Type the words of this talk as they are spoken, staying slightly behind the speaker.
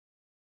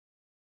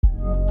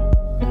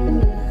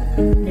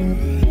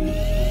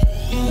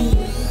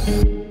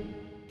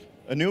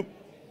Anoop,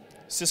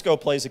 Cisco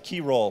plays a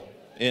key role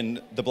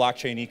in the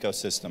blockchain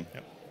ecosystem.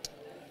 Yep.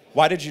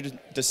 Why did you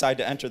decide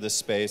to enter this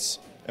space,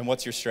 and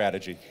what's your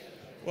strategy?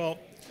 Well,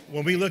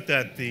 when we looked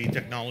at the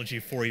technology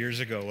 4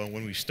 years ago, and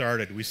when we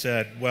started, we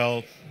said,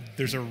 well,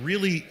 there's a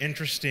really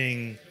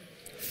interesting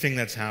thing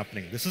that's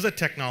happening. This is a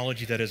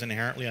technology that is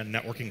inherently a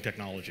networking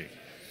technology,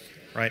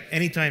 right?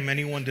 Anytime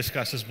anyone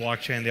discusses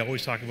blockchain, they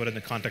always talk about it in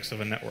the context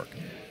of a network.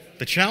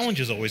 The challenge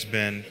has always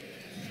been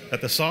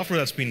that the software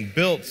that's being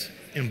built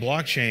in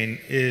blockchain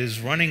is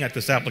running at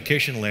this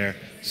application layer,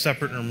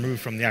 separate and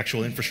removed from the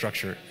actual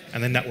infrastructure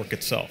and the network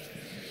itself.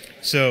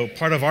 So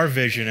part of our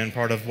vision and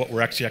part of what we're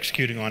actually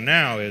executing on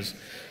now is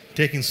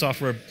taking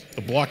software,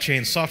 the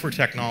blockchain software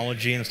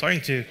technology, and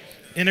starting to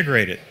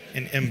integrate it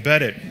and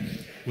embed it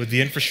with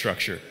the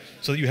infrastructure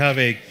so that you have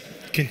a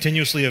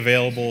continuously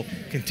available,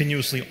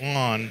 continuously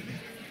on,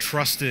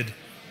 trusted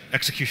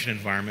execution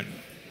environment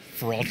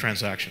for all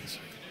transactions.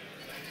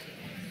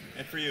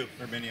 And for you,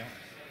 Erminio,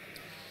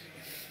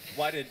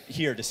 why did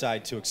HERE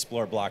decide to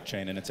explore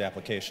blockchain and its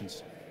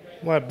applications?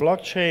 Well,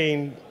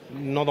 blockchain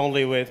not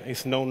only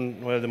is known,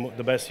 well,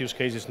 the best use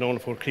case is known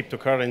for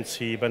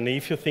cryptocurrency, but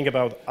if you think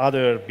about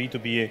other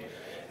B2B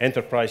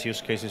enterprise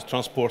use cases,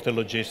 transport and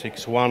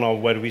logistics, one of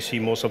where we see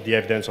most of the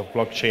evidence of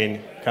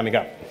blockchain coming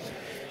up.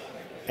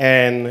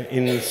 And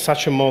in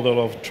such a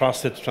model of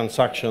trusted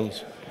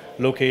transactions,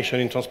 location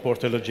in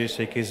transport and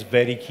logistics is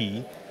very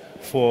key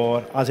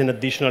for as an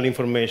additional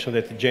information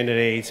that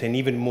generates an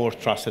even more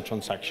trusted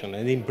transaction.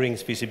 And it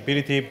brings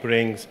visibility,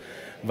 brings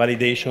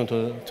validation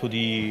to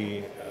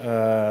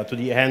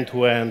the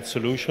end-to-end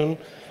solution.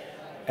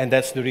 And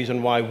that's the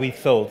reason why we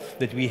thought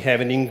that we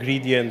have an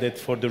ingredient that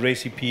for the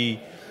recipe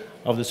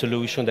of the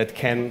solution that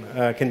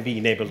can be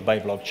enabled by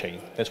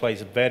blockchain. That's why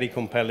it's a very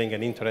compelling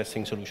and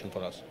interesting solution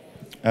for us.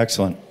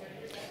 Excellent.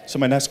 So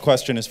my next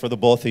question is for the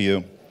both of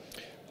you.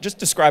 Just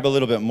describe a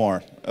little bit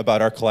more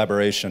about our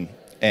collaboration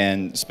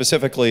and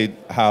specifically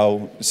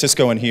how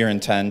Cisco and HERE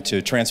intend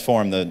to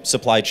transform the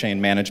supply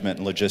chain management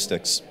and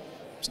logistics.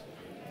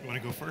 You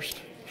want to go first?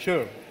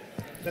 Sure.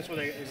 That's what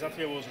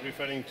exactly I was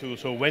referring to.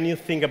 So when you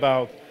think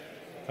about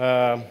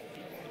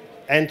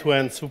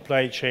end-to-end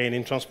supply chain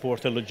in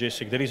transport and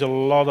logistics, there is a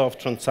lot of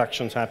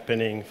transactions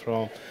happening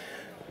from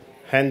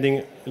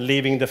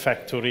leaving the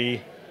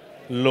factory,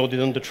 loaded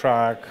on the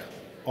truck,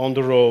 on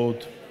the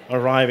road,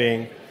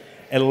 arriving.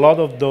 A lot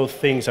of those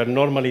things are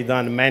normally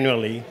done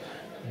manually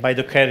by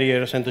the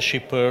carriers and the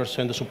shippers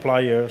and the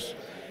suppliers.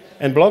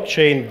 And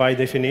blockchain, by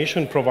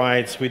definition,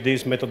 provides, with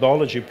this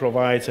methodology,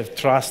 provides a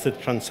trusted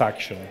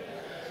transaction.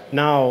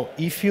 Now,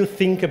 if you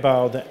think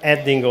about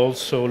adding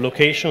also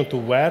location to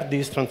where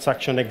this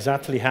transaction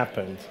exactly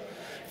happened,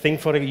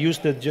 use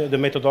the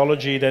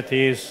methodology that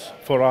is,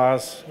 for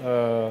us,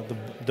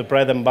 the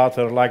bread and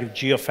butter, like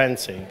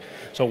geofencing.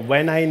 So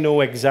when I know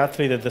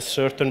exactly that a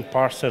certain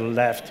parcel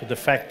left the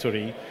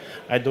factory,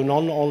 I do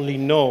not only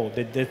know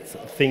that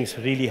things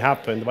really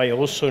happened, but I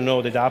also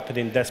know that it happened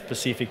in that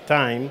specific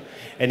time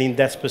and in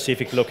that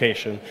specific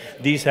location.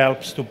 This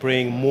helps to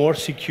bring more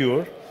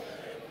secure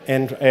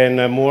and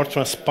a more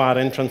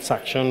transparent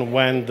transaction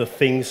when the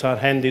things are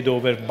handed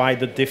over by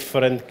the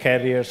different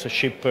carriers,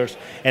 shippers,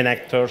 and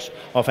actors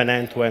of an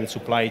end-to-end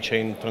supply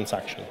chain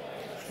transaction.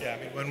 Yeah,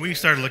 I mean, when we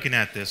started looking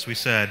at this, we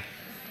said,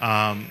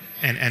 and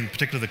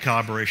particularly the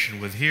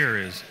collaboration with HERE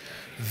is,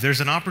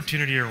 there's an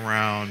opportunity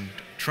around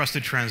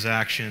trusted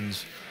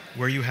transactions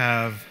where you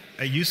have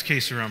a use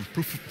case around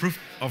proof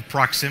of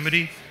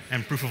proximity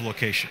and proof of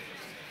location,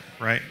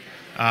 right?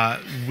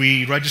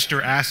 We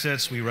register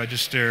assets, we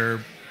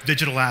register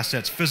digital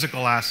assets,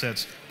 physical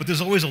assets, but there's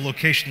always a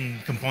location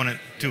component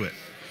to it,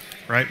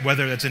 right?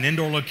 Whether it's an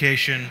indoor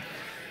location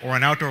or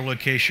an outdoor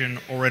location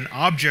or an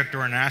object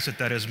or an asset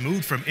that has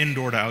moved from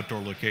indoor to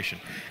outdoor location.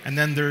 And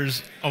then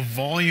there's a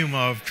volume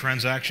of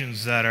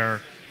transactions that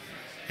are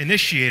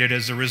initiated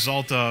as a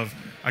result of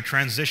a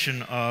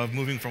transition of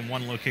moving from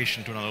one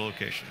location to another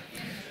location.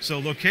 So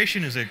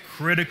location is a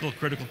critical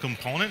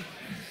component,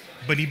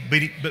 but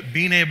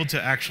being able to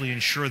actually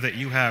ensure that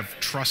you have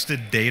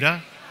trusted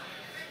data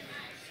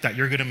that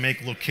you're going to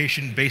make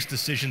location-based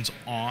decisions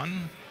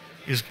on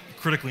is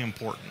critically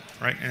important,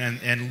 right? And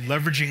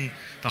leveraging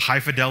the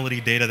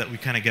high-fidelity data that we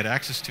kind of get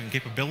access to and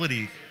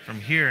capability from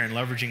HERE, and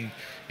leveraging,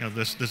 you know,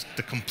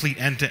 the complete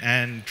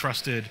end-to-end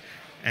trusted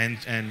and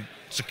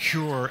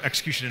secure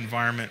execution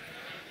environment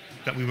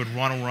that we would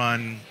want to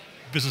run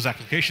business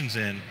applications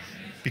in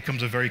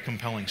becomes a very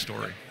compelling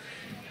story.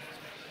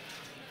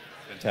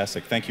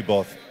 Fantastic. Thank you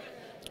both.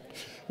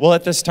 Well,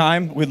 at this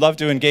time, we'd love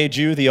to engage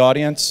you, the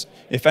audience.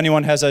 If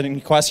anyone has any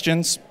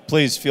questions,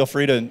 please feel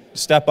free to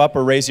step up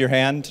or raise your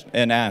hand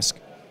and ask.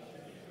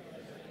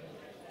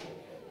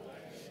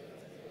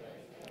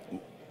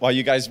 While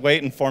you guys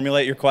wait and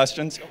formulate your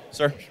questions,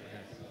 sir.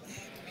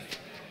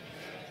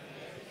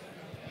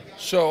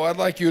 So I'd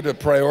like you to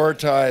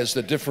prioritize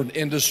the different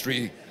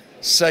industry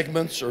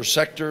segments or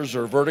sectors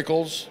or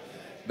verticals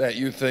that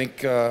you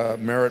think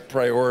merit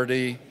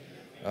priority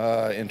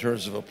in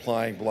terms of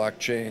applying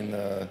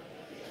blockchain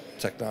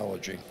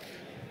technology.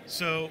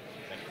 So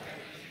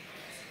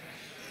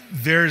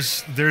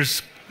there's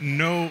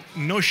no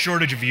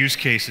shortage of use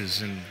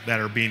cases that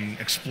are being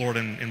explored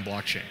in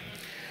blockchain.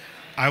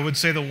 I would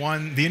say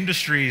the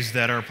industries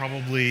that are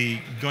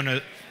probably going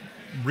to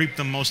reap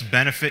the most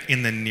benefit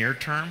in the near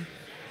term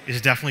is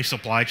definitely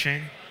supply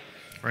chain,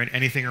 right?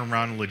 Anything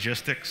around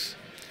logistics.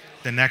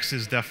 The next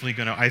is definitely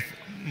going to,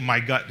 my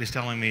gut is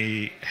telling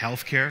me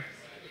healthcare,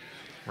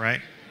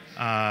 right?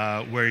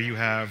 Where you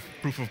have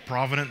proof of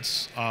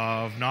provenance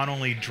of not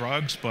only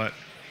drugs, but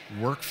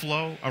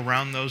workflow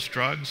around those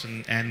drugs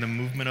and the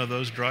movement of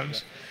those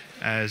drugs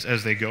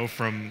as they go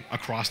from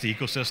across the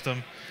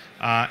ecosystem.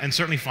 And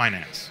certainly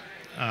finance.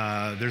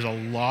 There's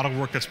a lot of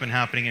work that's been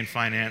happening in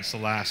finance the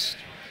last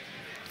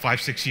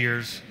 5-6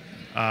 years.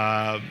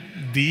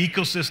 The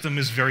ecosystem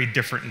is very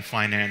different in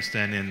finance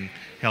than in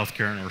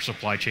healthcare or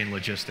supply chain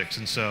logistics.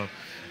 And so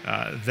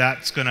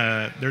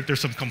there's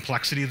some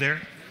complexity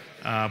there.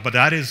 But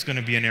that is going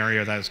to be an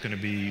area that's going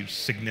to be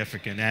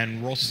significant.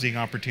 And we're also seeing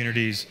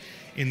opportunities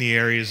in the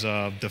areas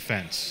of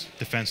defense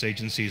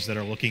agencies that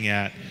are looking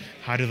at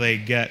how do they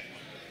get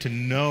to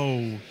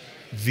know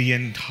the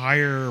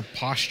entire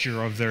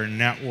posture of their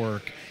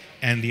network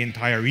and the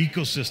entire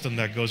ecosystem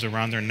that goes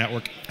around their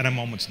network at a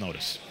moment's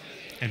notice.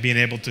 And being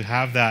able to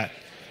have that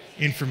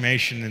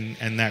information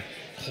and that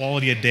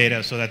quality of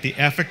data so that the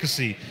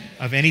efficacy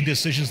of any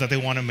decisions that they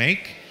want to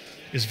make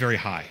is very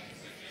high.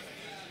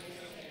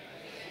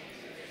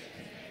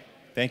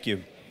 Thank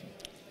you.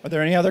 Are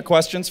there any other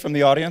questions from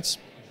the audience?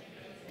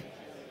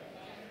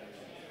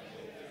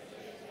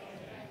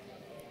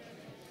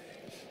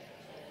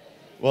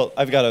 Well,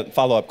 I've got a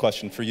follow-up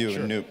question for you,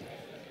 Sure. Anoop.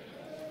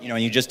 You know,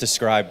 you just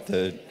described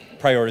the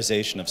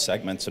prioritization of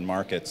segments and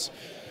markets.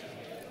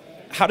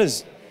 How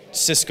does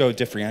Cisco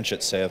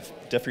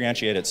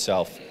differentiate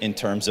itself in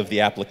terms of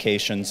the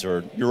applications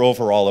or your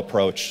overall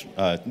approach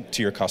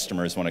to your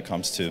customers when it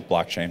comes to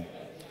blockchain?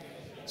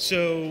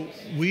 So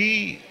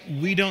we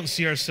don't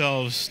see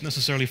ourselves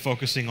necessarily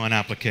focusing on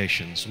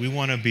applications. We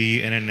want to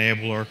be an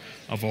enabler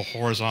of a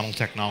horizontal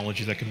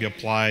technology that can be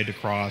applied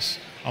across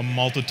a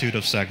multitude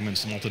of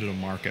segments, a multitude of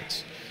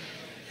markets.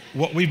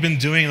 What we've been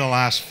doing in the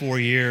last 4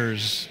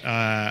 years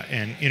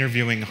and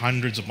interviewing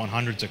hundreds upon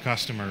hundreds of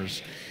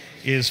customers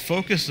is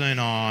focusing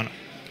on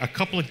a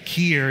couple of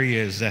key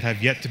areas that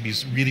have yet to be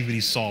really, really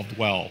solved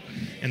well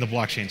in the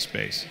blockchain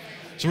space.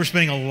 So we're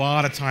spending a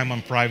lot of time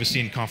on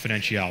privacy and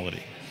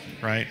confidentiality,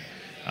 right?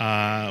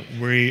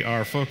 We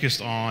are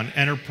focused on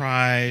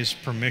enterprise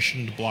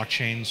permissioned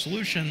blockchain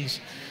solutions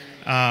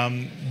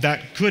that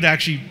could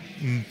actually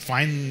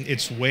find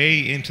its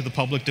way into the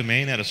public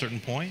domain at a certain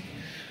point.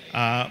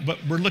 But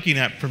we're looking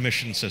at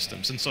permission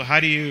systems. And so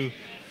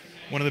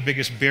one of the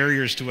biggest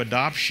barriers to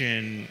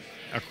adoption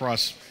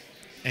across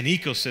an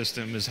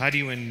ecosystem is how do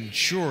you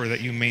ensure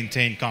that you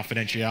maintain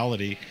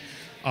confidentiality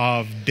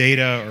of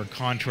data or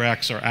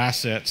contracts or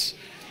assets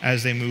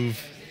as they move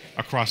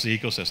across the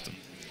ecosystem,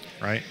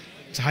 right?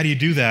 So how do you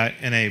do that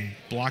in a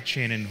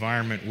blockchain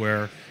environment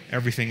where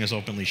everything is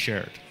openly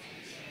shared?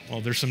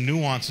 Well, there's some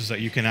nuances that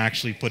you can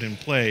actually put in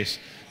place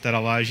that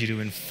allows you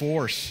to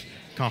enforce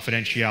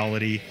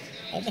confidentiality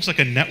almost like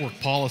a network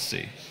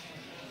policy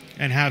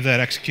and have that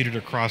executed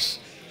across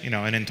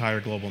an entire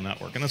global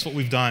network. And that's what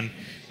we've done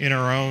in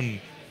our own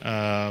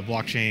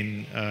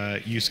blockchain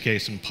use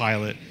case and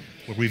pilot,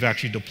 where we've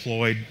actually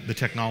deployed the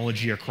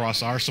technology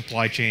across our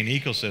supply chain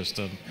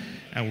ecosystem,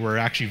 and we're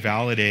actually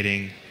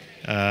validating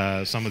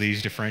some of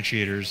these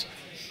differentiators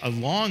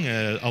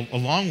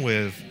along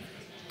with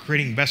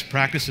creating best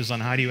practices on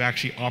how do you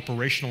actually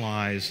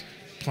operationalize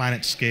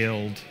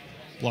planet-scaled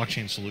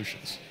blockchain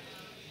solutions.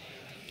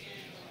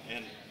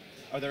 And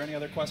are there any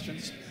other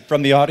questions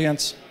from the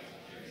audience?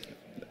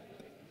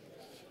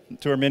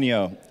 To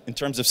Erminio, in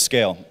terms of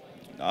scale,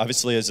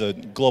 obviously as a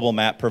global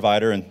map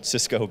provider and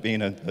Cisco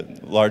being a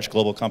large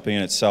global company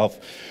in itself,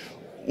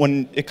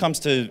 when it comes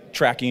to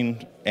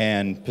tracking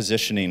and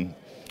positioning,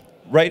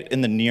 right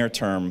in the near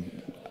term,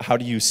 how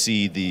do you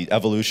see the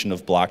evolution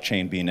of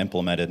blockchain being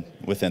implemented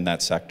within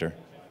that sector?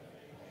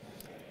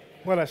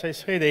 Well, as I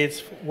said,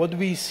 it's what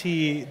we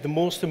see the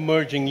most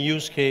emerging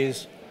use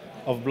case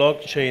of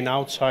blockchain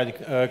outside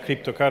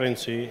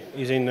cryptocurrency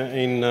is in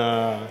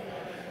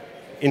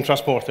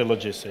transport and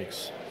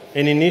logistics.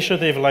 An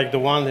initiative like the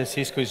one that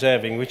Cisco is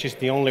having, which is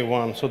the only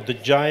one, so the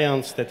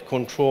giants that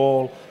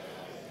control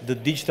the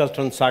digital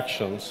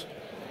transactions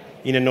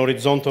in an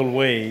horizontal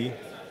way,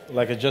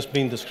 like it's just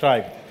been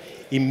described,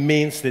 it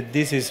means that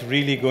this is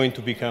really going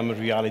to become a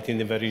reality in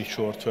the very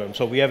short term.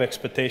 So we have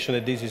expectation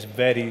that this is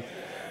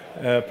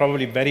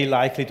probably very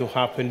likely to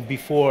happen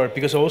before,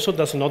 because it also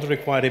does not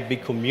require a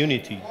big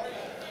community.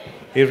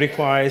 It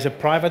requires a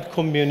private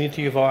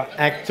community of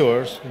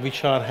actors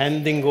which are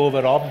handing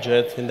over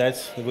objects, and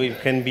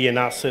can be an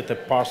asset, a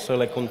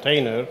parcel, a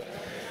container.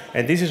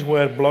 And this is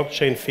where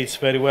blockchain fits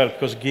very well,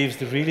 because it gives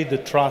really the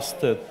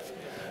trusted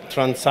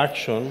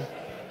transaction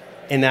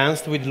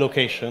enhanced with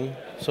location,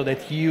 so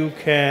that you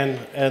can,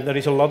 there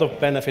is a lot of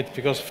benefit,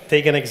 because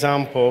take an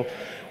example,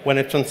 when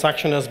a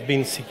transaction has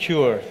been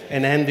secured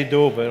and handed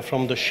over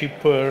from the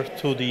shipper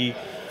to the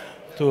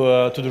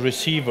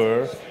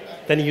receiver,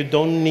 then you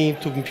don't need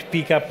to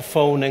pick up a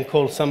phone and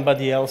call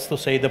somebody else to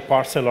say the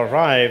parcel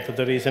arrived.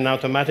 There is an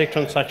automatic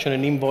transaction,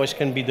 an invoice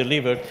can be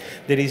delivered.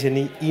 There is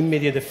an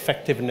immediate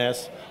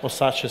effectiveness of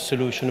such a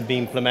solution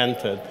being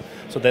implemented.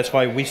 So that's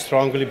why we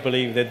strongly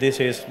believe that this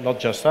is not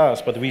just us,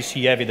 but we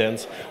see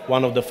evidence,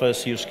 one of the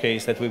first use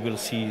cases that we will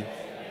see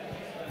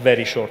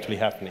very shortly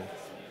happening.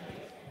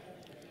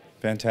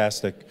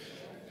 Fantastic.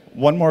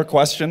 One more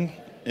question.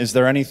 Is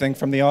there anything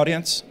from the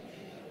audience?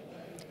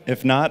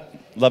 If not,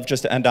 love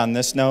just to end on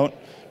this note,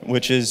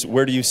 which is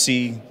where do you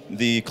see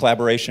the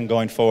collaboration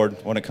going forward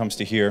when it comes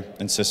to here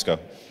in Cisco?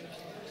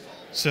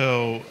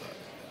 So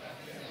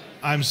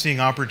I'm seeing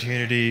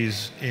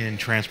opportunities in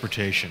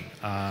transportation.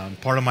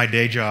 Part of my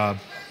day job,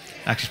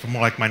 actually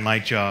more like my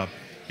night job,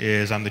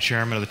 is I'm the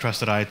chairman of the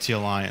Trusted IT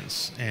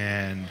Alliance,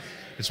 and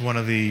it's one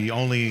of the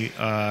only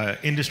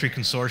industry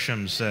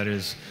consortiums that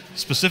is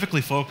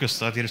specifically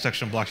focused at the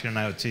intersection of blockchain and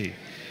IoT.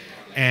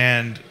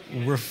 And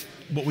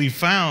what we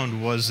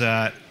found was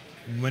that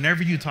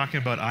whenever you're talking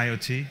about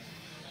IoT,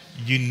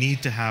 you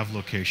need to have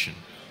location.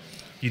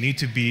 You need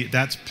to be,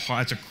 that's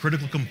a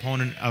critical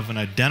component of an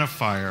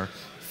identifier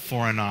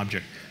for an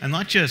object. And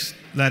not just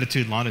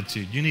latitude,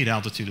 longitude, you need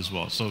altitude as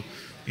well. So,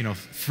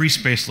 free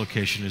space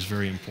location is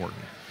very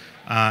important.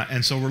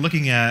 And so we're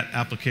looking at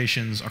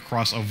applications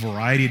across a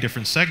variety of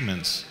different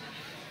segments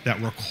that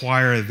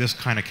require this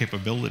kind of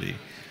capability.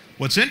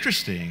 What's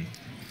interesting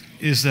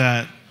is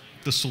that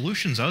the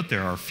solutions out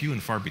there are few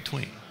and far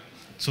between.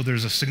 So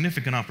there's a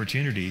significant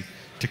opportunity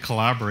to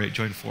collaborate,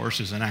 join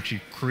forces, and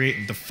actually create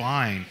and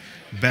define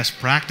best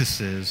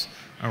practices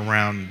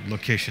around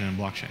location and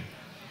blockchain.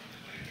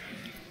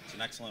 It's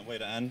an excellent way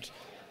to end.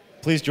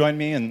 Please join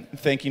me in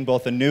thanking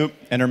both Anoop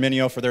and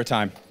Erminio for their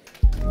time.